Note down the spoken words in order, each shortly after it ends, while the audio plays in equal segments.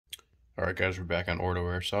Alright guys, we're back on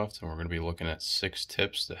OrdoAirsoft and we're going to be looking at 6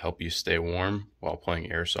 tips to help you stay warm while playing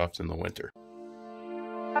airsoft in the winter.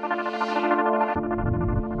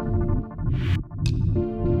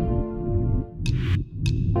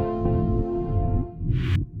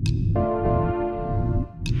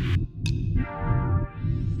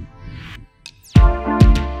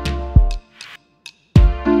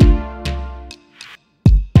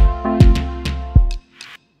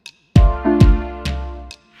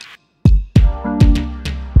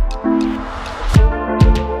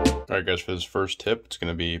 Alright guys, for this first tip, it's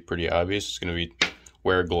going to be pretty obvious. It's going to be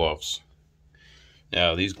wear gloves.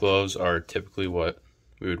 Now these gloves are typically what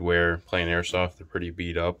we would wear playing airsoft. They're pretty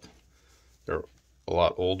beat up. They're a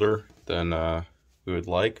lot older than we would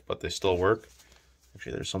like, but they still work.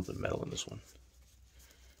 Actually, there's something metal in this one.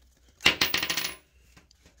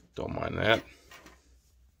 Don't mind that.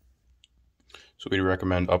 So we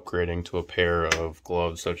recommend upgrading to a pair of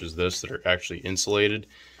gloves such as this that are actually insulated.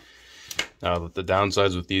 Now the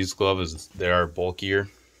downsides with these gloves is they are bulkier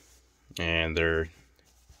and they're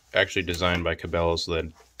actually designed by Cabela's so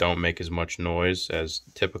that don't make as much noise as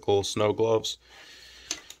typical snow gloves.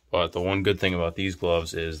 But the one good thing about these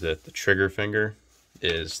gloves is that the trigger finger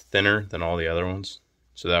is thinner than all the other ones,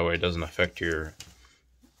 so that way it doesn't affect your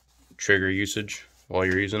trigger usage while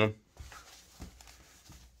you're using them.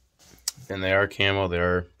 And they are camo, they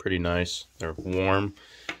are pretty nice, they're warm,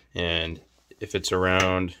 and if it's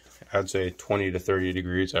around, I'd say 20 to 30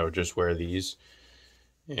 degrees, I would just wear these.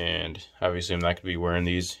 And obviously I'm not going to be wearing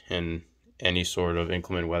these in any sort of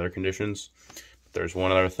inclement weather conditions. But there's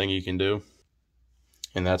one other thing you can do,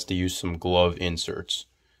 and that's to use some glove inserts.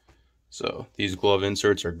 So these glove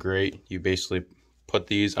inserts are great. You basically put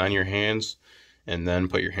these on your hands and then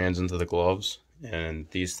put your hands into the gloves. And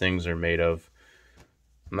these things are made of,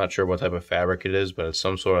 I'm not sure what type of fabric it is, but it's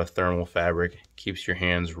some sort of thermal fabric. It keeps your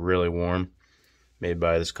hands really warm. Made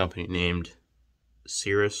by this company named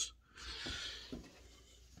Cirrus.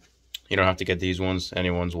 You don't have to get these ones,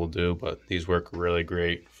 any ones will do, but these work really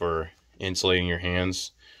great for insulating your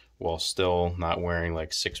hands while still not wearing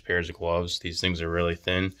like 6 pairs of gloves. These things are really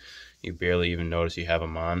thin. You barely even notice you have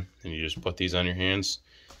them on, and you just put these on your hands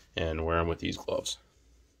and wear them with these gloves.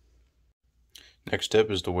 Next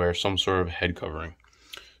tip is to wear some sort of head covering.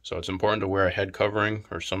 So it's important to wear a head covering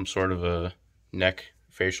or some sort of a neck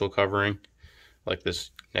facial covering, like this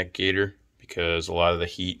neck gaiter, because a lot of the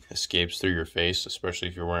heat escapes through your face, especially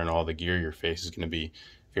if you're wearing all the gear. Your face is going to be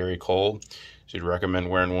very cold, so you'd recommend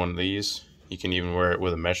wearing one of these. You can even wear it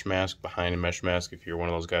with a mesh mask, behind a mesh mask, if you're one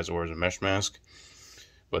of those guys that wears a mesh mask.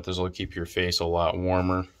 But this will keep your face a lot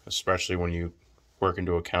warmer, especially when you work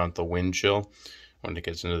into account the wind chill when it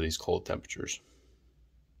gets into these cold temperatures.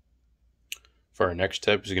 For our next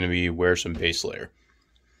tip is going to be wear some base layer.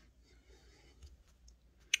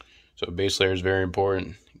 So base layer is very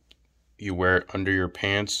important. You wear it under your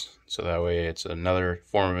pants, so that way it's another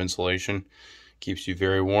form of insulation. Keeps you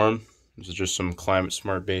very warm. This is just some climate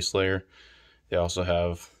smart base layer. They also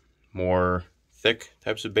have more thick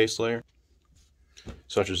types of base layer,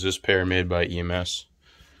 such as this pair made by EMS.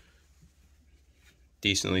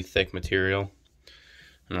 Decently thick material.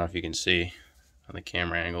 I don't know if you can see on the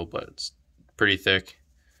camera angle, but it's pretty thick.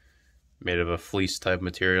 Made of a fleece type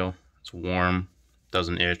material. It's warm,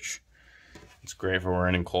 doesn't itch. It's great for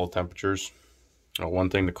wearing in cold temperatures.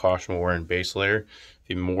 One thing to caution while wearing base layer, if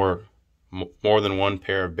you more than one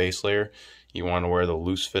pair of base layer, you want to wear the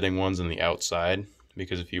loose fitting ones on the outside,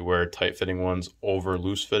 because if you wear tight fitting ones over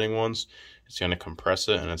loose fitting ones, it's going to compress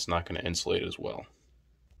it and it's not going to insulate as well.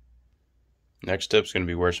 Next tip is going to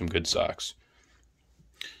be wear some good socks.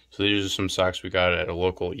 So these are some socks we got at a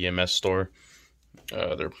local EMS store.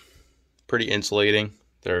 They're pretty insulating.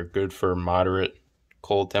 They're good for moderate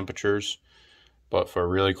cold temperatures. But for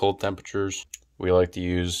really cold temperatures, we like to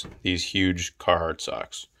use these huge Carhartt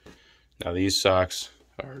socks. Now these socks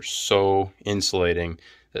are so insulating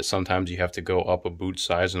that sometimes you have to go up a boot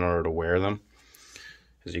size in order to wear them.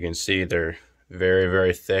 As you can see, they're very,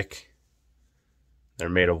 very thick. They're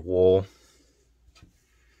made of wool.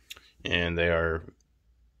 And they are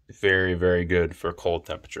very, very good for cold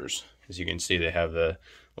temperatures. As you can see, they have the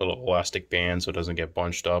little elastic band so it doesn't get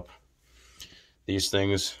bunched up. These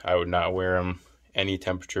things, I would not wear them any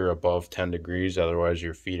temperature above 10 degrees, otherwise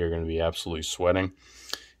your feet are going to be absolutely sweating.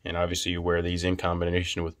 And obviously you wear these in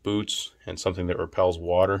combination with boots and something that repels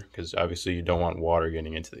water, because obviously you don't want water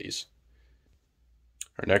getting into these.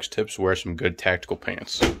 Our next tip is wear some good tactical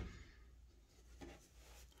pants.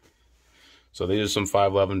 So these are some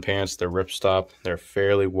 511 pants. They're ripstop. They're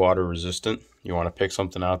fairly water resistant. You want to pick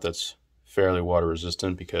something out that's fairly water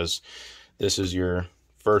resistant, because this is your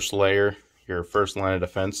first layer, your first line of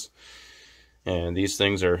defense. And these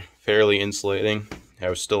things are fairly insulating. I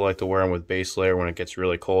would still like to wear them with base layer when it gets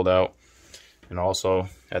really cold out. And also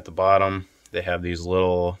at the bottom, they have these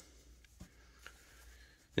little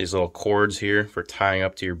cords here for tying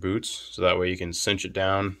up to your boots, so that way you can cinch it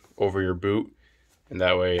down over your boot, and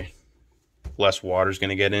that way less water is going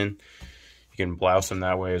to get in. You can blouse them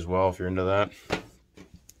that way as well if you're into that.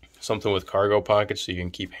 Something with cargo pockets so you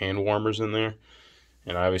can keep hand warmers in there.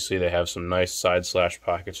 And obviously they have some nice side slash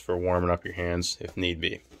pockets for warming up your hands if need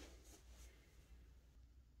be.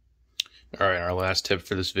 Alright, our last tip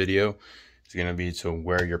for this video is going to be to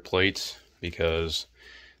wear your plates, because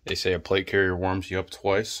they say a plate carrier warms you up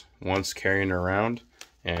twice. Once carrying it around,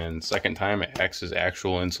 and second time it acts as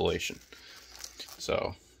actual insulation.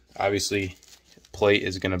 So obviously plate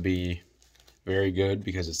is going to be very good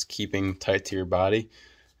because it's keeping tight to your body.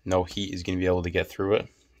 No heat is going to be able to get through it.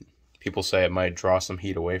 People say it might draw some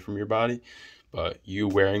heat away from your body, but you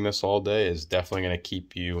wearing this all day is definitely going to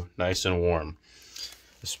keep you nice and warm,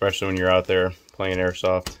 especially when you're out there playing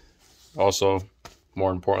airsoft. Also,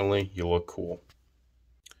 more importantly, you look cool.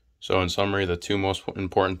 So in summary, the two most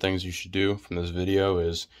important things you should do from this video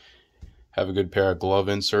is have a good pair of glove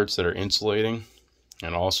inserts that are insulating,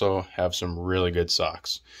 and also have some really good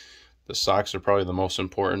socks. The socks are probably the most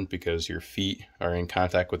important because your feet are in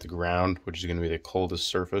contact with the ground, which is going to be the coldest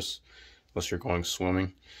surface unless you're going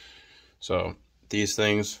swimming. So these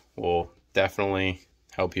things will definitely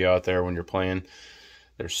help you out there when you're playing.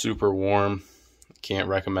 They're super warm, can't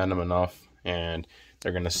recommend them enough, and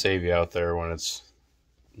they're going to save you out there when it's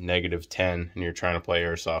 -10 and you're trying to play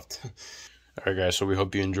airsoft. Alright guys, so we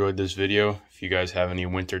hope you enjoyed this video. If you guys have any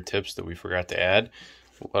winter tips that we forgot to add,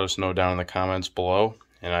 let us know down in the comments below.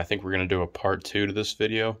 And I think we're going to do a part 2 to this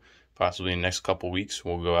video. Possibly in the next couple weeks,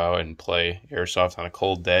 we'll go out and play airsoft on a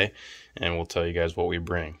cold day, and we'll tell you guys what we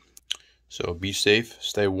bring. So be safe,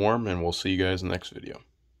 stay warm, and we'll see you guys in the next video.